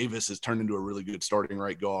 Nate Davis has turned into a really good starting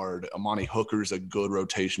right guard. Amani Hooker's a good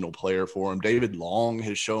rotational player for him. David Long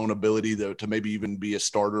has shown ability to maybe even be a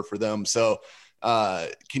starter for them. So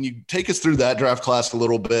can you take us through that draft class a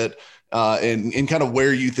little bit and kind of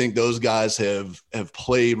where you think those guys have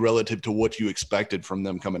played relative to what you expected from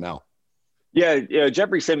them coming out? Yeah,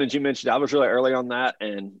 Jeffrey Simmons, you mentioned, I was really early on that,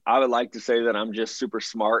 and I would like to say that I'm just super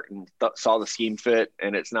smart and saw the scheme fit,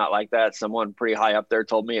 and it's not like that. Someone pretty high up there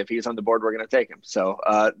told me if he's on the board, we're going to take him. So,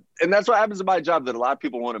 and that's what happens in my job that a lot of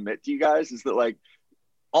people won't admit to you guys is that, like,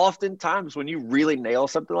 oftentimes when you really nail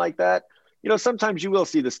something like that, sometimes you will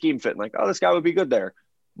see the scheme fit and like, oh, this guy would be good there.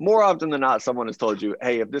 More often than not, someone has told you,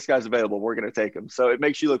 hey, if this guy's available, we're going to take him. So it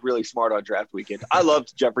makes you look really smart on draft weekend. I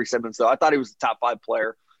loved Jeffrey Simmons, though. I thought he was a top 5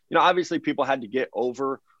 player. Obviously people had to get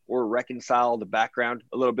over or reconcile the background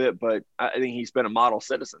a little bit, but I think he's been a model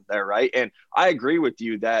citizen there, right? And I agree with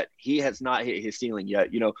you that he has not hit his ceiling yet.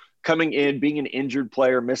 Coming in, being an injured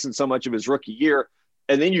player, missing so much of his rookie year,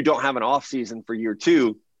 and then you don't have an offseason for year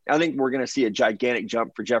 2. I think we're going to see a gigantic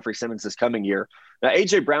jump for Jeffrey Simmons this coming year. Now,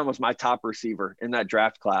 A.J. Brown was my top receiver in that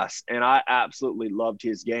draft class, and I absolutely loved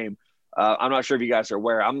his game. I'm not sure if you guys are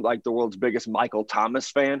aware. I'm like the world's biggest Michael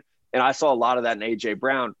Thomas fan. And I saw a lot of that in A.J.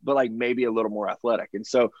 Brown, but like maybe a little more athletic. And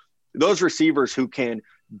so those receivers who can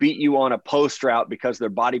beat you on a post route because of their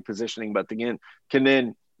body positioning, but again, can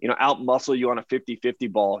then, out muscle you on a 50-50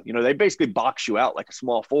 ball. They basically box you out like a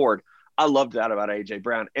small forward. I loved that about A.J.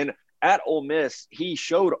 Brown. And at Ole Miss, he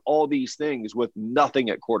showed all these things with nothing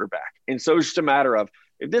at quarterback. And so it's just a matter of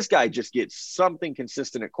if this guy just gets something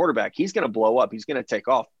consistent at quarterback, he's going to blow up. He's going to take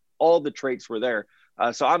off. All the traits were there.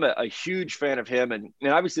 So I'm a huge fan of him. And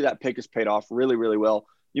obviously that pick has paid off really, really well.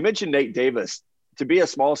 You mentioned Nate Davis. To be a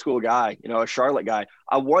small school guy, a Charlotte guy,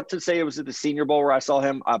 I want to say it was at the Senior Bowl where I saw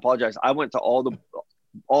him. I apologize. I went to all the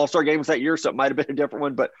All-Star games that year, so it might have been a different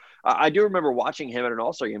one. But I do remember watching him at an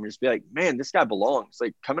All-Star game and just be like, man, this guy belongs.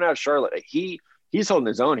 Like coming out of Charlotte, he's holding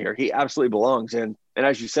his own here. He absolutely belongs. And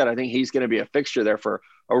as you said, I think he's going to be a fixture there for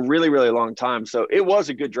a really, really long time. So it was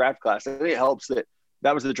a good draft class. I think it helps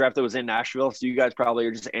that was the draft that was in Nashville. So you guys probably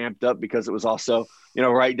are just amped up because it was also,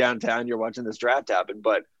 right downtown. You're watching this draft happen.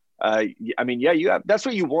 But that's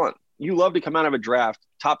what you want. You love to come out of a draft.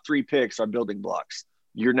 Top 3 picks are building blocks.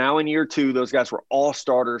 You're now in year 2. Those guys were all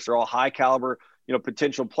starters. They're all high caliber,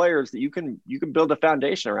 potential players that you can build a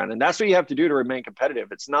foundation around. And that's what you have to do to remain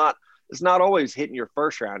competitive. It's not always hitting your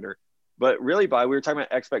first rounder, but really we were talking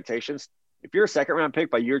about expectations. If you're a second round pick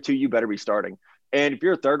by year 2, you better be starting. And if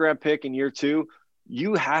you're a third round pick in year 2,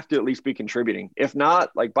 you have to at least be contributing. If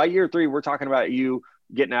not, like by year 3, we're talking about you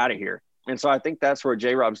getting out of here. And so I think that's where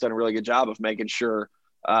J-Rob's done a really good job of making sure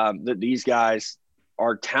that these guys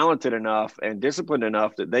are talented enough and disciplined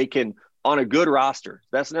enough that they can, on a good roster.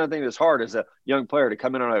 That's another thing that's hard as a young player to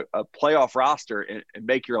come in on a playoff roster and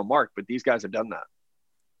make your own mark. But these guys have done that.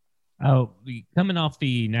 Oh, coming off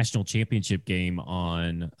the national championship game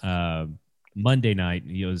on Monday night,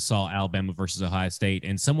 saw Alabama versus Ohio State,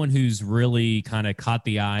 and someone who's really kind of caught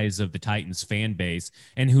the eyes of the Titans fan base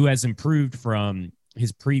and who has improved from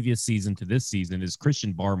his previous season to this season is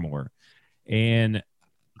Christian Barmore. And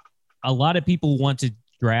a lot of people want to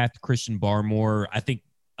draft Christian Barmore. I think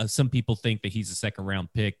some people think that he's a second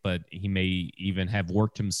round pick, but he may even have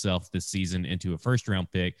worked himself this season into a first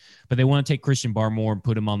round pick. But they want to take Christian Barmore and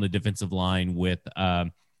put him on the defensive line with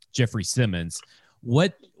Jeffrey Simmons.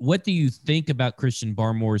 What do you think about Christian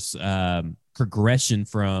Barmore's progression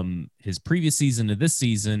from his previous season to this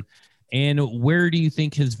season? And where do you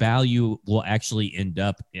think his value will actually end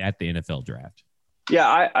up at the NFL draft?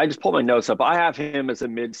 Yeah, I just pulled my notes up. I have him as a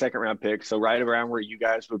mid-second round pick, so right around where you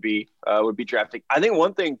guys would be drafting. I think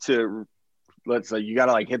one thing you got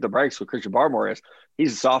to like hit the brakes with Christian Barmore is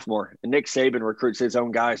he's a sophomore, and Nick Saban recruits his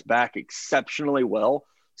own guys back exceptionally well.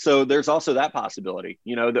 So there's also that possibility.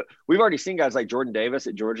 We've already seen guys like Jordan Davis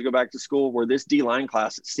at Georgia go back to school, where this D-line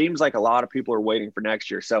class, it seems like a lot of people are waiting for next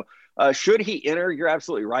year. So should he enter, you're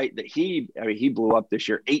absolutely right that he blew up this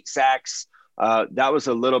year, 8 sacks. That was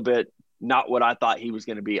a little bit not what I thought he was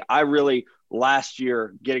going to be. I really, last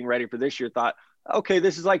year, getting ready for this year, thought, okay,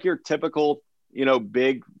 this is like your typical,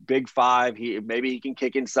 big 5. Maybe he can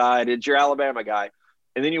kick inside. It's your Alabama guy.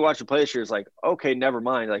 And then you watch the play this year, it's like, okay, never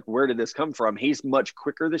mind. Like, where did this come from? He's much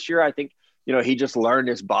quicker this year. I think, he just learned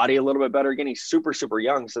his body a little bit better. Again, he's super, super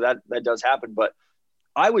young, so that does happen. But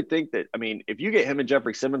I would think that, I mean, if you get him and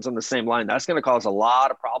Jeffrey Simmons on the same line, that's going to cause a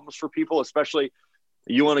lot of problems for people, especially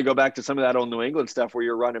you want to go back to some of that old New England stuff where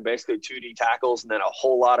you're running basically 2D tackles and then a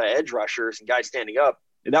whole lot of edge rushers and guys standing up.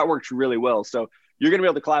 And that works really well. So you're going to be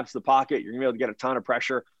able to collapse the pocket. You're going to be able to get a ton of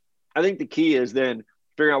pressure. I think the key is then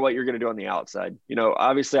figuring out what you're going to do on the outside. You know,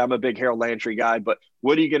 obviously I'm a big Harold Landry guy, but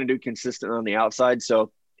what are you going to do consistent on the outside?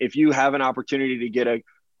 So if you have an opportunity to get a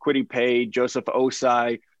Kwity Paye, Joseph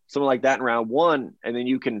Osai, something like that in round one, and then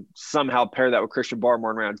you can somehow pair that with Christian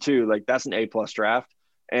Barmore in round two, like that's an A+ draft.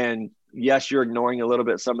 And yes, you're ignoring a little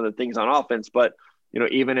bit some of the things on offense, but you know,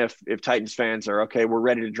 even if Titans fans are okay, we're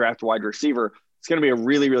ready to draft a wide receiver, it's going to be a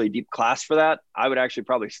really, really deep class for that. I would actually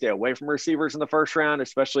probably stay away from receivers in the first round,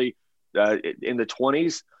 especially in the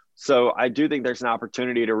 20s. So I do think there's an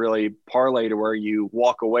opportunity to really parlay to where you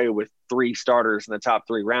walk away with 3 starters in the top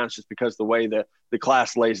 3 rounds, just because the way the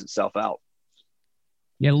class lays itself out.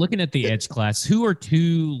 Yeah, looking at the edge class, who are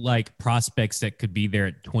 2 like prospects that could be there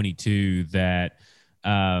at 22 that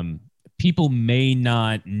people may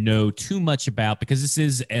not know too much about, because this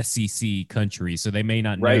is SEC country, so they may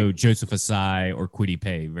not know Joseph Osai or Kwity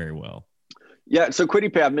Paye very well. Yeah, so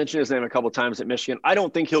Kwity Paye, I've mentioned his name a couple of times at Michigan. I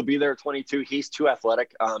don't think he'll be there at 22. He's too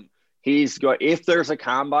athletic. If there's a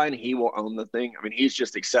combine, he will own the thing. I mean, he's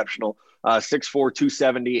just exceptional. 6'4",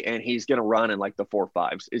 270, and he's going to run in like the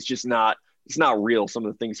 4.5s. It's not real, some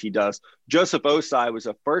of the things he does. Joseph Osai was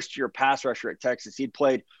a first-year pass rusher at Texas. He'd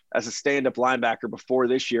played as a stand-up linebacker before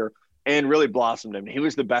this year and really blossomed him. He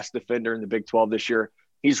was the best defender in the Big 12 this year.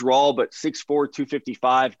 He's raw, but 6'4",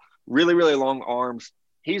 255, really, really long arms.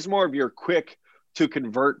 He's more of your quick to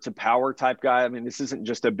convert to power type guy. I mean, this isn't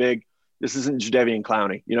Jadeveon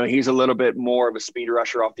Clowney. You know, he's a little bit more of a speed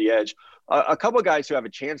rusher off the edge. A couple of guys who have a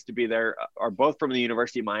chance to be there are both from the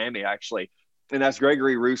University of Miami, actually. And that's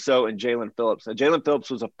Gregory Rousseau and Jalen Phillips. Now, Jalen Phillips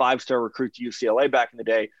was a 5-star recruit to UCLA back in the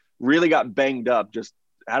day, really got banged up, just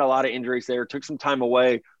had a lot of injuries there, took some time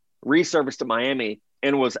away, resurfaced to Miami,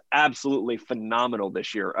 and was absolutely phenomenal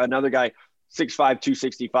this year. Another guy, 6'5",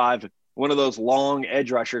 265, one of those long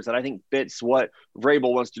edge rushers that I think fits what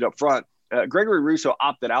Vrabel wants to do up front. Gregory Rousseau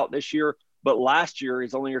opted out this year, but last year,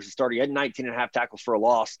 his only year as a starter, he had 19.5 tackles for a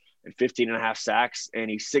loss and 15.5 sacks, and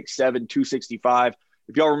he's 6'7", 265.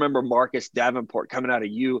 If y'all remember Marcus Davenport coming out of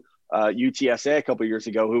UTSA a couple of years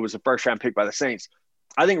ago, who was a first-round pick by the Saints,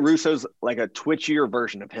 I think Rousseau's like a twitchier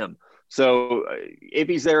version of him. So if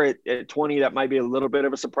he's there at 20, that might be a little bit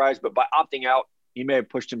of a surprise, but by opting out, he may have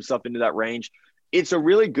pushed himself into that range. It's a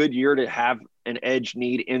really good year to have an edge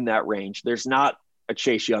need in that range. There's not a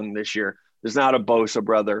Chase Young this year. There's not a Bosa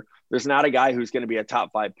brother. There's not a guy who's going to be a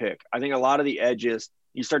top 5 pick. I think a lot of the edges,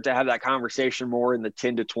 you start to have that conversation more in the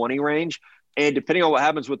 10 to 20 range. And depending on what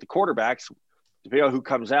happens with the quarterbacks, depending on who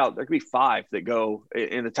comes out, there could be 5 that go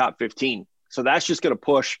in the top 15. So that's just going to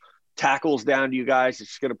push tackles down to you guys. It's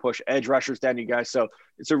just going to push edge rushers down to you guys. So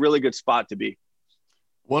it's a really good spot to be.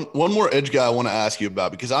 One more edge guy I want to ask you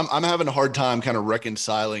about, because I'm having a hard time kind of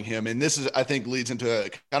reconciling him. And this is, I think, leads into a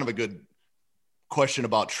kind of a good question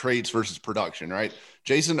about traits versus production, right?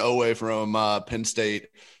 Jason Owe from Penn State.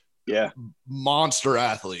 Yeah. Monster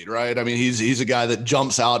athlete, right? I mean, he's a guy that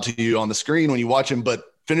jumps out to you on the screen when you watch him, but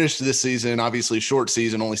finished this season, obviously short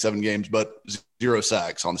season, only 7 games, but 0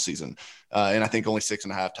 sacks on the season. And I think only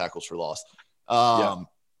 6.5 tackles for loss.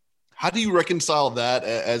 How do you reconcile that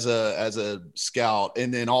as a scout?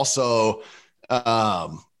 And then also,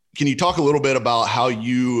 can you talk a little bit about how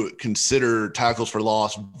you consider tackles for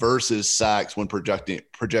loss versus sacks when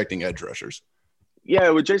projecting edge rushers? Yeah,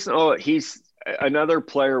 with Jason, he's another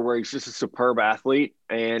player where he's just a superb athlete.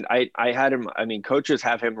 And I had him, I mean, coaches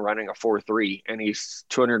have him running a 4.3 and he's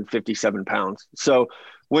 257 pounds. So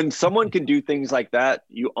when someone can do things like that,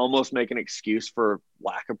 you almost make an excuse for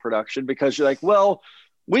lack of production, because you're like, well,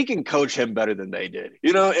 we can coach him better than they did,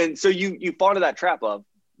 you know? And so you fall into that trap of,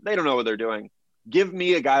 they don't know what they're doing. Give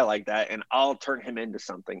me a guy like that and I'll turn him into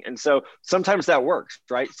something. And so sometimes that works,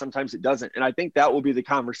 right? Sometimes it doesn't. And I think that will be the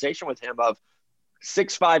conversation with him of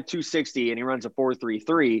 6'5", 260, and he runs a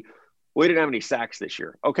 4.33. We didn't have any sacks this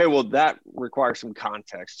year. Okay, well, that requires some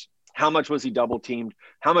context. How much was he double teamed?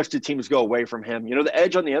 How much did teams go away from him? You know, the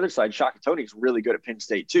edge on the other side, Shaka Toney, is really good at Penn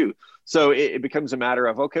State too. So it becomes a matter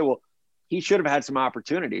of, okay, well, he should have had some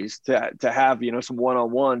opportunities to have, you know, some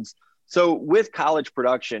one-on-ones. So with college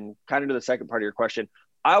production, kind of to the second part of your question,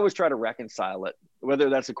 I always try to reconcile it,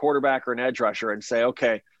 whether that's a quarterback or an edge rusher, and say,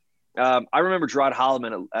 okay, I remember Gerard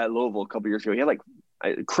Holloman at Louisville a couple years ago. He had like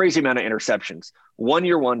a crazy amount of interceptions. 1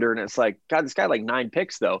 year wonder, and it's like, God, this guy had like 9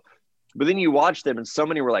 picks though. But then you watch them, and so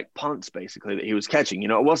many were like punts basically that he was catching. You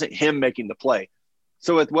know, it wasn't him making the play.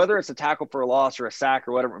 So with whether it's a tackle for a loss or a sack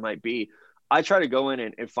or whatever it might be, I try to go in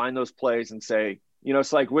and find those plays and say,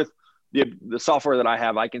 it's like with the software that I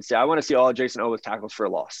have, I can say, I want to see all of Jason Owens tackles for a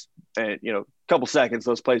loss. And, a couple seconds,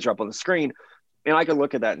 those plays are up on the screen. And I can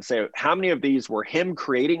look at that and say, how many of these were him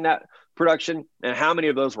creating that production and how many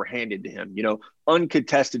of those were handed to him?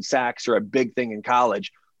 Uncontested sacks are a big thing in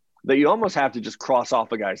college that you almost have to just cross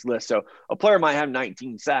off a guy's list. So a player might have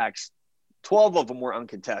 19 sacks, 12 of them were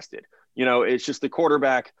uncontested. It's just the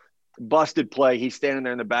quarterback busted play. He's standing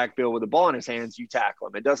there in the backfield with the ball in his hands. You tackle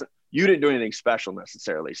him. You didn't do anything special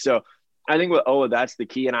necessarily. So I think with Oa, that's the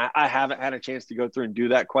key. And I haven't had a chance to go through and do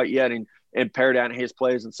that quite yet and pare down his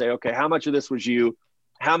plays and say, okay, how much of this was you?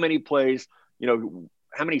 How many plays,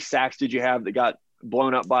 how many sacks did you have that got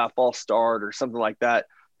blown up by a false start or something like that?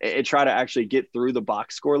 And try to actually get through the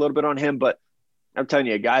box score a little bit on him. But I'm telling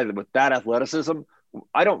you, a guy that with that athleticism,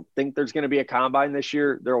 I don't think there's going to be a combine this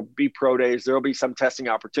year. There will be pro days. There will be some testing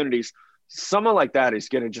opportunities. Someone like that is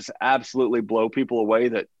going to just absolutely blow people away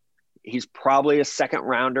that he's probably a second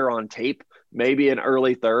rounder on tape, maybe an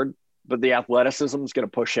early third, but the athleticism is going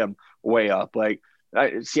to push him way up. Like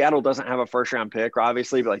Seattle doesn't have a first round pick,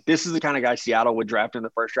 obviously, but like this is the kind of guy Seattle would draft in the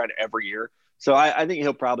first round every year. So I think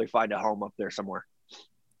he'll probably find a home up there somewhere.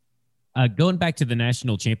 Going back to the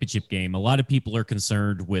national championship game, a lot of people are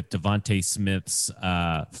concerned with Devontae Smith's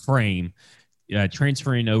frame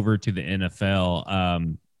transferring over to the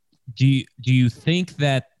NFL. Do you think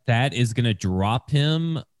that is going to drop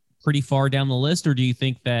him pretty far down the list, or do you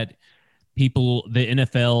think that the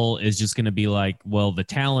NFL is just going to be like, well, the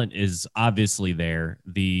talent is obviously there,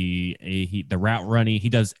 the route running, he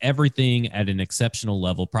does everything at an exceptional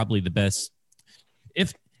level, probably the best,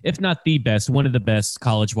 if not the best, one of the best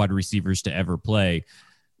college wide receivers to ever play.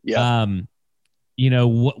 Yeah.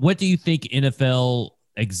 What do you think NFL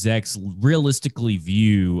execs realistically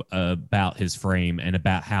view about his frame and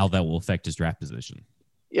about how that will affect his draft position?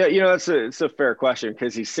 Yeah, it's a fair question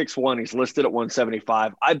because he's 6'1", he's listed at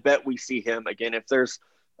 175. I bet we see him again if there's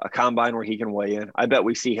a combine where he can weigh in. I bet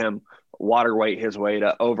we see him water weight his way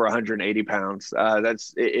to over 180 pounds.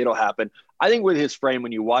 It'll happen. I think with his frame,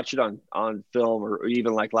 when you watch it on film or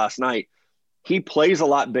even like last night, he plays a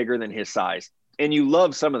lot bigger than his size. And you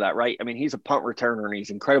love some of that, right? I mean, he's a punt returner and he's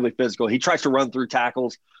incredibly physical. He tries to run through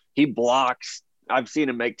tackles. He blocks. I've seen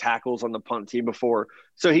him make tackles on the punt team before.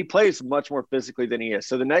 So he plays much more physically than he is.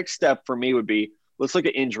 So the next step for me would be, let's look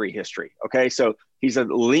at injury history. Okay. So he's a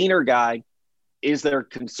leaner guy. Is there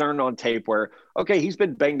concern on tape where, okay, he's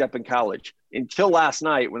been banged up in college until last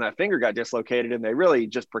night when that finger got dislocated and they really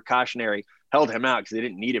just precautionary held him out because they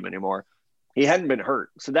didn't need him anymore. He hadn't been hurt.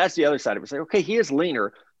 So that's the other side of it. It's like, okay, he is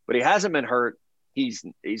leaner, but he hasn't been hurt. He's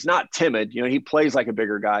not timid. He plays like a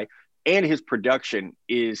bigger guy and his production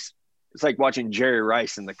it's like watching Jerry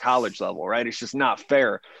Rice in the college level, right? It's just not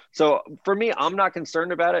fair. So for me, I'm not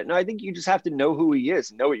concerned about it. And I think you just have to know who he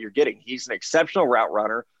is, know what you're getting. He's an exceptional route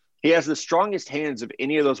runner. He has the strongest hands of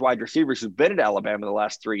any of those wide receivers who've been at Alabama the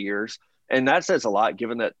last 3 years. And that says a lot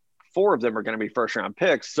given that 4 of them are going to be first round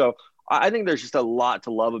picks. So I think there's just a lot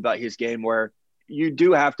to love about his game where you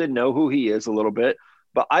do have to know who he is a little bit,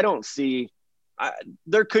 but I don't see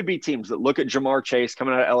there could be teams that look at Jamar Chase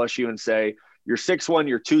coming out of LSU and say, you're 6'1",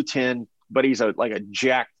 you're 210, but he's like a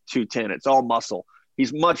jacked 210. It's all muscle.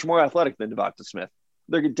 He's much more athletic than Devonta Smith.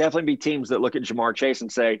 There could definitely be teams that look at Jamar Chase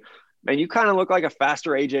and say, man, you kind of look like a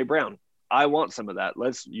faster A.J. Brown. I want some of that.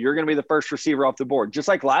 You're going to be the first receiver off the board. Just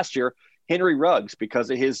like last year, Henry Ruggs,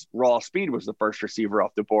 because of his raw speed, was the first receiver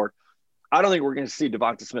off the board. I don't think we're going to see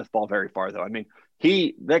Devonta Smith fall very far, though. I mean,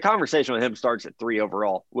 the conversation with him starts at 3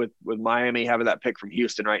 overall with Miami having that pick from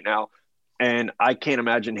Houston right now. And I can't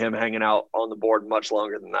imagine him hanging out on the board much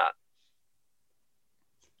longer than that.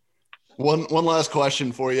 One last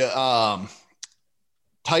question for you.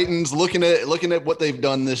 Titans looking at what they've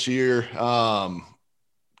done this year, kind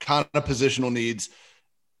of positional needs.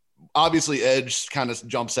 Obviously, edge kind of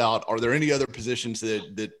jumps out. Are there any other positions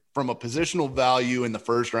that from a positional value in the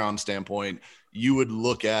first round standpoint, you would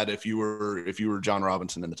look at if you were John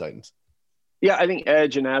Robinson and the Titans? Yeah, I think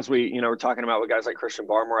edge, and as we're talking about with guys like Christian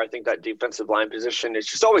Barmore, I think that defensive line position is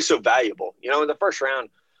just always so valuable. In the first round,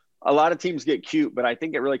 a lot of teams get cute, but I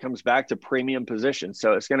think it really comes back to premium position.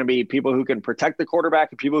 So it's going to be people who can protect the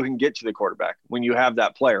quarterback and people who can get to the quarterback when you have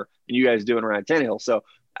that player, and you guys do it around Tannehill. So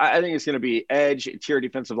I think it's going to be edge, interior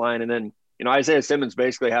defensive line, and then Isaiah Simmons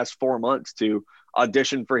basically has 4 months to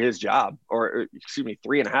audition for his job, or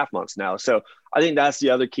 3.5 months now. So I think that's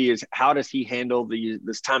the other key is how does he handle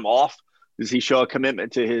this time off? Does he show a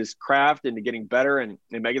commitment to his craft and to getting better and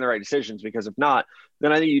making the right decisions? Because if not,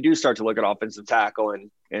 then I think you do start to look at offensive tackle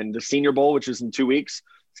and the Senior Bowl, which is in 2 weeks,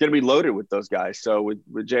 it's going to be loaded with those guys. So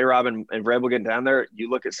with J-Rob and Vrabel getting down there, you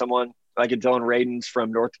look at someone like a Dylan Radins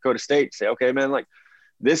from North Dakota State, say, okay, man, like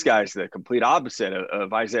this guy's the complete opposite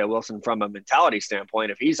of Isaiah Wilson from a mentality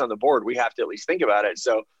standpoint. If he's on the board, we have to at least think about it.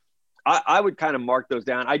 So I would kind of mark those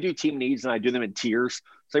down. I do team needs and I do them in tiers.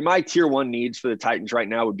 So my tier 1 needs for the Titans right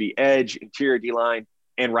now would be edge, interior D-line,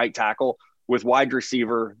 and right tackle, with wide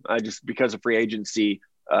receiver, just because of free agency.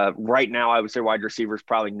 Right now, I would say wide receiver is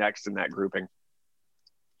probably next in that grouping.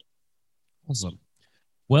 Awesome.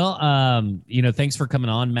 Well, thanks for coming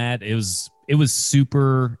on, Matt. It was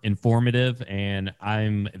super informative, and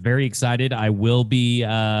I'm very excited. I will be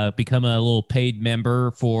become a little paid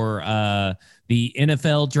member for the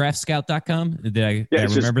NFLDraftScout.com. Did I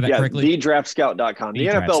remember that correctly? TheDraftScout.com. The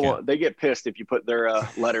NFL, they get pissed if you put their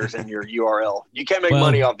letters in your URL. You can't make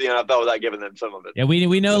money off the NFL without giving them some of it. Yeah,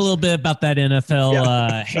 we know a little bit about that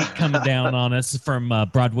NFL hate coming down on us from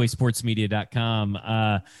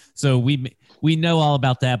BroadwaySportsMedia.com. So we know all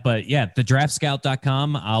about that, but yeah, the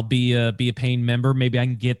DraftScout.com. I'll be a paying member. Maybe I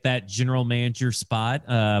can get that general manager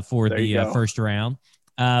spot for the first round.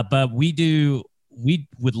 But we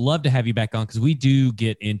would love to have you back on, because we do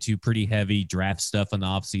get into pretty heavy draft stuff in the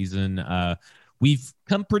off season. We've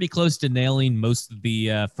come pretty close to nailing most of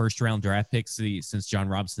the first round draft picks since John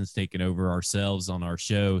Robinson's taken over ourselves on our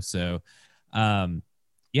show. So,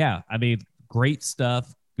 great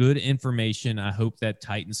stuff. Good information. I hope that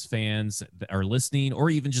Titans fans that are listening, or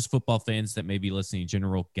even just football fans that may be listening in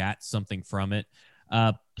general, got something from it.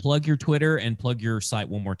 Plug your Twitter and plug your site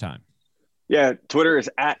one more time. Yeah, Twitter is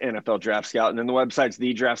at NFL Draft Scout, and then the website's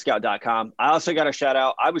thedraftscout.com. I also got a shout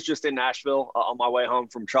out. I was just in Nashville on my way home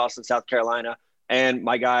from Charleston, South Carolina, and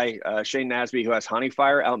my guy, Shane Nasby, who has Honey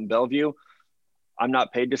Fire out in Bellevue. I'm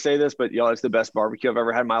not paid to say this, but y'all, it's the best barbecue I've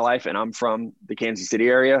ever had in my life, and I'm from the Kansas City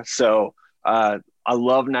area. So I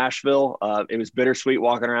love Nashville. It was bittersweet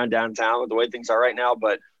walking around downtown with the way things are right now,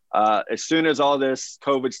 but as soon as all this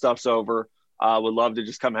COVID stuff's over, would love to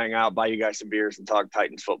just come hang out, buy you guys some beers, and talk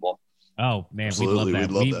Titans football. Oh, man, Absolutely.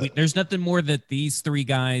 we'd love that. There's nothing more that these three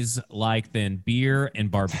guys like than beer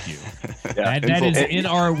and barbecue. that is in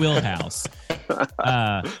our wheelhouse.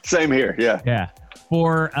 Same here, yeah. Yeah.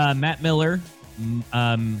 For Matt Miller,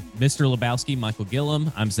 Mr. Lebowski, Michael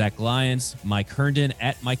Gillum, I'm Zach Lyons, Mike Herndon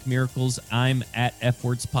at Mike Miracles. I'm at F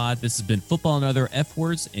Words Pod. This has been Football and Other F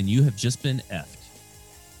Words, and you have just been F'd.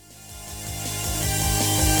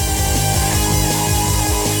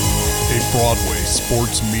 A Broadway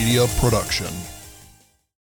Sports Media production.